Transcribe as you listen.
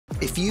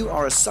If you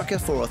are a sucker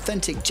for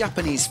authentic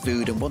Japanese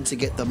food and want to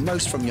get the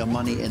most from your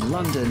money in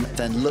London,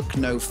 then look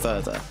no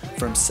further.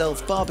 From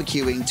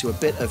self-barbecuing to a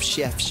bit of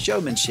chef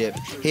showmanship,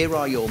 here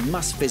are your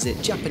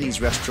must-visit Japanese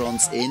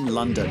restaurants in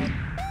London.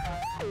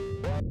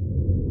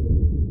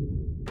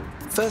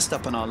 First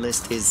up on our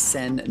list is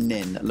Sen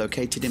Nin,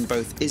 located in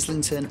both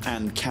Islington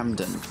and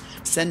Camden.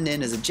 Sen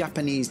Nin is a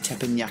Japanese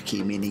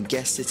teppanyaki, meaning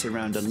guests sit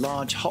around a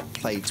large hot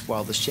plate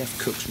while the chef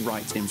cooks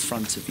right in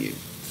front of you.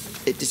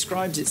 It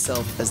describes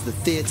itself as the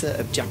theatre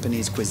of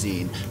Japanese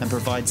cuisine and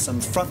provides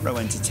some front row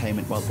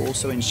entertainment while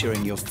also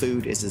ensuring your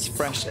food is as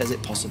fresh as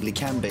it possibly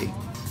can be.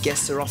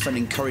 Guests are often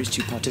encouraged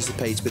to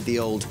participate, with the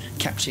old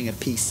catching a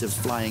piece of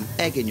flying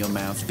egg in your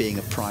mouth being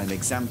a prime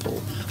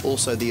example.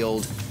 Also the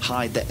old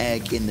hide the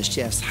egg in the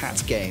chef's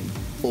hat game,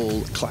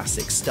 all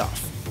classic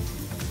stuff.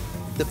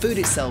 The food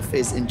itself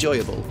is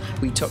enjoyable.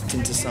 We tucked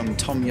into some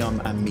tom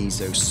yum and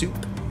miso soup,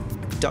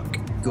 duck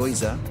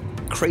gyoza,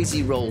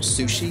 crazy roll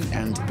sushi,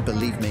 and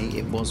believe me,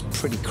 it was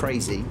pretty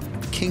crazy,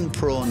 king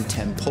prawn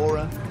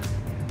tempura,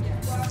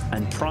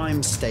 and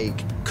prime steak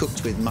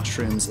cooked with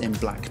mushrooms in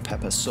black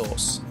pepper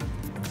sauce.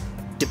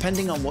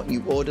 Depending on what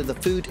you order, the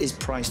food is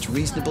priced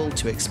reasonable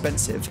to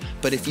expensive,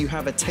 but if you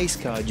have a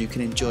taste card, you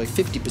can enjoy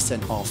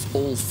 50% off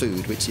all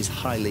food, which is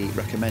highly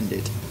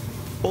recommended.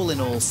 All in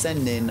all,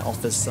 Sen Nin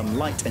offers some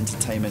light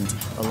entertainment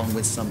along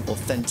with some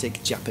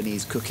authentic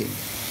Japanese cooking.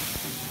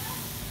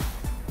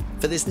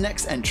 For this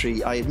next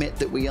entry, I admit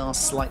that we are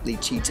slightly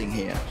cheating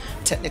here.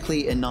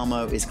 Technically,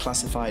 Inamo is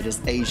classified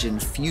as Asian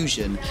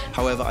fusion,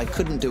 however I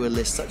couldn't do a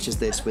list such as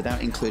this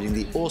without including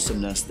the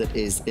awesomeness that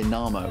is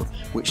Inamo,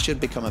 which should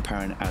become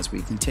apparent as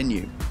we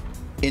continue.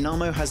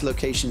 Inamo has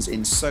locations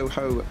in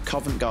Soho,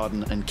 Covent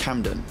Garden and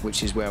Camden,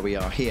 which is where we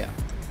are here.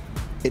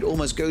 It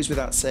almost goes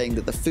without saying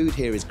that the food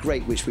here is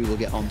great, which we will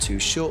get onto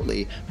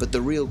shortly, but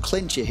the real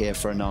clincher here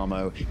for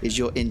Inamo is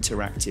your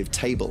interactive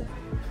table.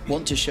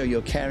 Want to show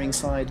your caring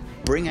side?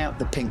 Bring out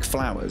the pink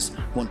flowers.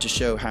 Want to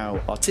show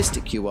how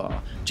artistic you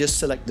are? Just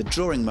select the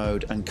drawing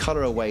mode and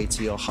colour away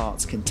to your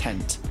heart's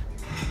content.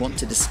 Want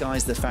to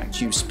disguise the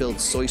fact you've spilled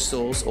soy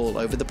sauce all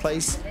over the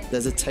place?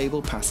 There's a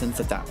table pattern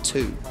for that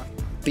too.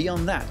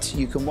 Beyond that,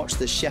 you can watch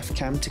the chef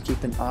cam to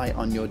keep an eye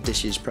on your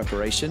dish's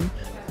preparation.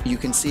 You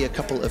can see a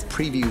couple of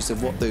previews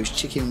of what those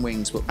chicken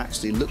wings will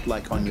actually look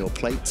like on your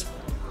plate.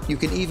 You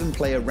can even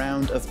play a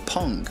round of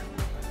Pong.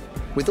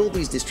 With all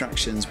these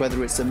distractions,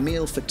 whether it's a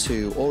meal for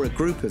two or a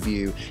group of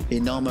you,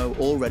 Inamo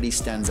already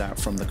stands out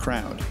from the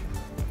crowd.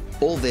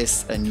 All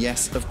this, and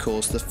yes, of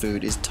course, the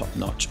food is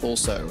top-notch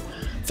also.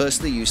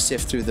 Firstly, you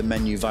sift through the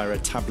menu via a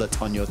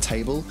tablet on your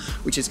table,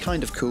 which is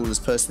kind of cool as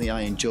personally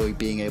I enjoy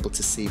being able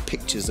to see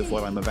pictures of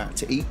what I'm about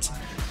to eat.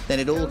 Then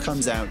it all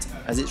comes out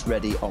as it's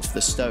ready off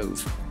the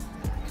stove.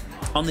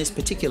 On this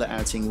particular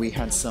outing, we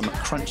had some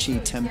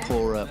crunchy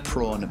tempura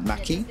prawn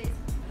maki,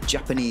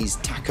 Japanese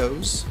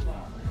tacos,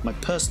 my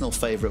personal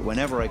favourite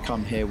whenever I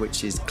come here,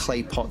 which is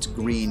clay pot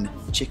green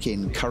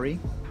chicken curry,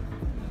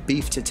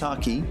 beef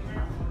tataki,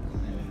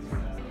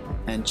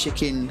 and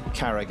chicken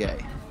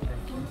karage.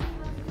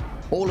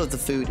 All of the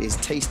food is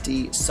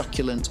tasty,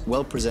 succulent,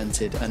 well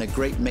presented, and a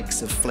great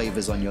mix of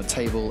flavours on your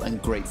table,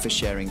 and great for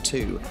sharing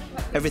too.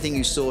 Everything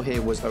you saw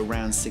here was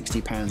around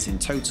 £60 in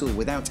total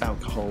without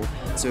alcohol,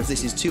 so if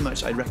this is too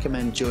much, I'd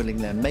recommend joining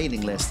their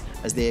mailing list,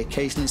 as they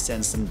occasionally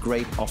send some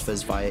great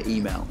offers via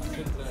email.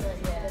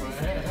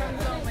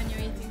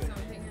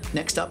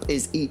 Next up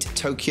is Eat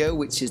Tokyo,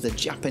 which is the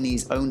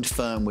Japanese-owned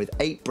firm with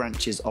 8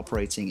 branches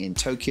operating in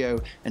Tokyo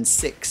and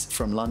 6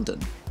 from London.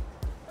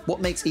 What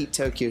makes Eat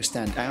Tokyo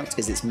stand out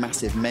is its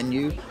massive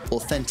menu,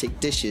 authentic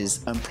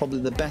dishes, and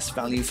probably the best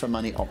value for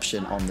money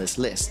option on this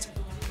list.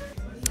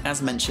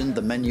 As mentioned,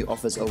 the menu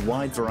offers a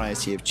wide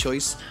variety of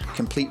choice,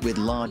 complete with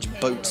large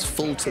boats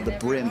full to the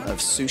brim of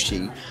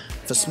sushi.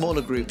 For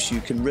smaller groups, you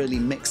can really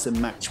mix and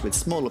match with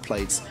smaller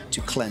plates to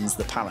cleanse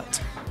the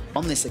palate.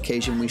 On this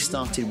occasion, we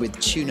started with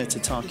tuna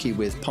tataki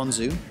with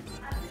ponzu,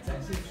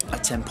 a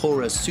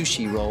tempura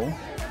sushi roll,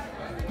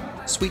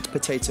 sweet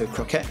potato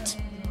croquette,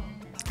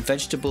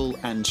 vegetable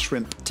and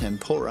shrimp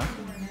tempura,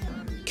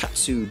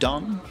 katsu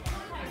don,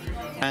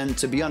 and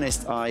to be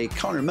honest, I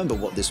can't remember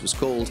what this was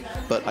called,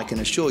 but I can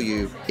assure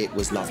you it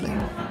was lovely.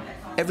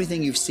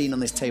 Everything you've seen on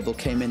this table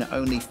came in at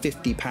only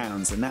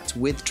 £50, and that's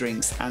with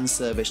drinks and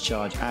service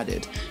charge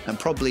added, and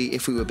probably,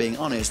 if we were being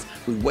honest,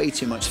 with way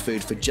too much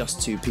food for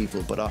just 2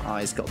 people, but our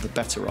eyes got the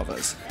better of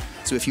us.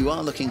 So if you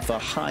are looking for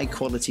high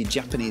quality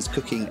Japanese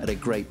cooking at a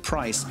great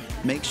price,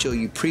 make sure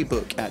you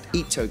pre-book at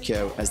Eat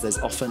Tokyo, as there's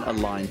often a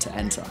line to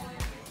enter.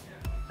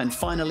 And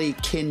finally,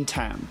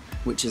 Kintan,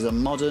 which is a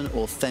modern,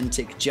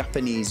 authentic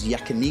Japanese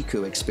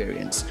yakiniku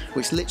experience,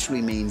 which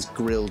literally means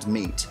grilled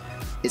meat.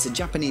 It's a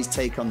Japanese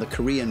take on the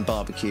Korean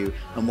barbecue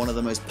and one of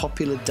the most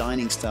popular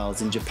dining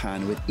styles in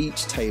Japan, with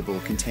each table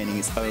containing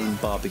its own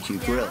barbecue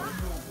grill.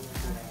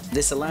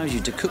 This allows you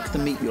to cook the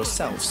meat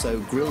yourself, so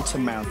grill to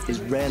mouth is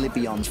rarely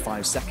beyond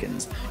 5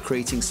 seconds,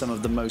 creating some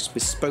of the most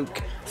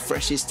bespoke,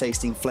 freshest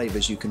tasting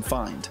flavours you can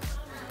find.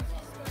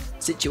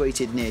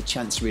 Situated near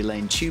Chancery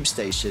Lane Tube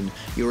Station,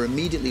 you're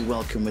immediately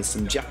welcomed with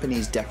some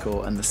Japanese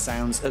decor and the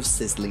sounds of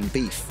sizzling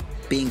beef.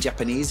 Being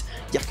Japanese,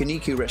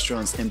 yakiniku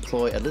restaurants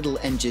employ a little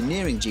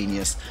engineering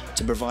genius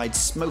to provide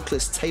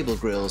smokeless table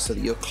grills so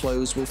that your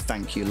clothes will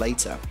thank you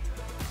later.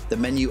 The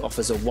menu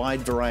offers a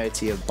wide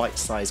variety of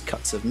bite-sized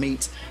cuts of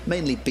meat,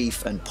 mainly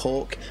beef and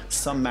pork,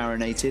 some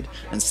marinated,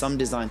 and some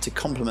designed to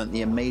complement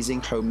the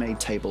amazing homemade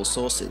table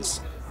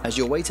sauces. As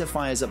your waiter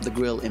fires up the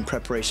grill in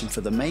preparation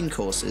for the main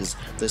courses,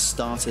 the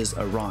starters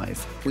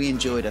arrive. We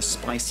enjoyed a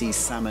spicy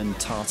salmon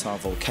tartar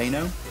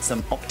volcano,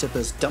 some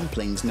octopus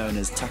dumplings known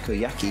as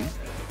takoyaki,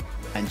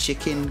 and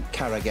chicken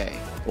karage,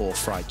 or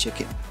fried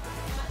chicken.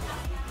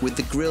 With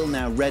the grill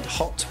now red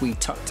hot, we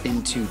tucked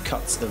into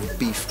cuts of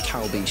beef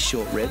kalbi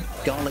short rib,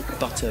 garlic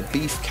butter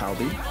beef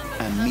kalbi,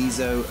 and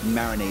miso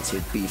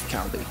marinated beef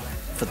kalbi.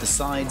 For the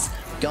sides,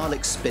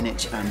 garlic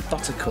spinach and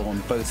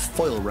buttercorn, both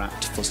foil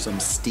wrapped for some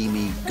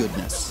steamy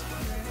goodness.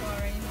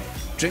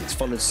 Drinks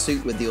followed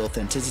suit with the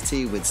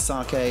authenticity with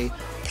sake,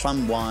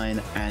 plum wine,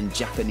 and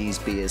Japanese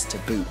beers to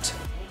boot.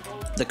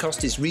 The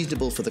cost is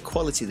reasonable for the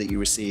quality that you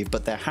receive,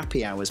 but their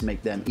happy hours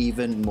make them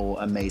even more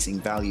amazing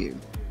value.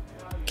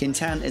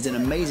 Kintan is an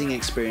amazing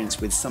experience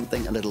with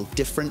something a little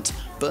different,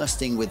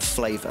 bursting with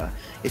flavour.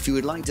 If you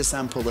would like to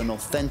sample an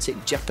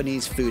authentic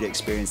Japanese food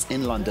experience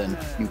in London,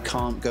 you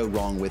can't go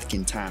wrong with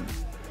Kintan.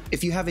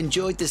 If you have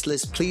enjoyed this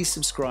list, please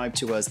subscribe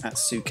to us at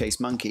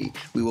Suitcase Monkey.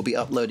 We will be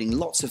uploading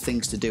lots of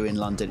things to do in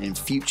London in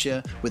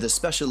future, with a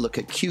special look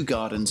at Kew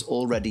Gardens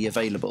already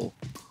available.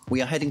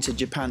 We are heading to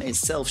Japan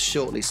itself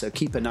shortly, so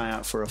keep an eye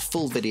out for a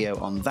full video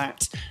on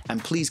that,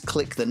 and please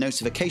click the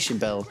notification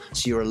bell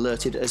so you're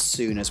alerted as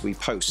soon as we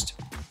post.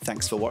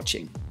 Thanks for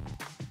watching.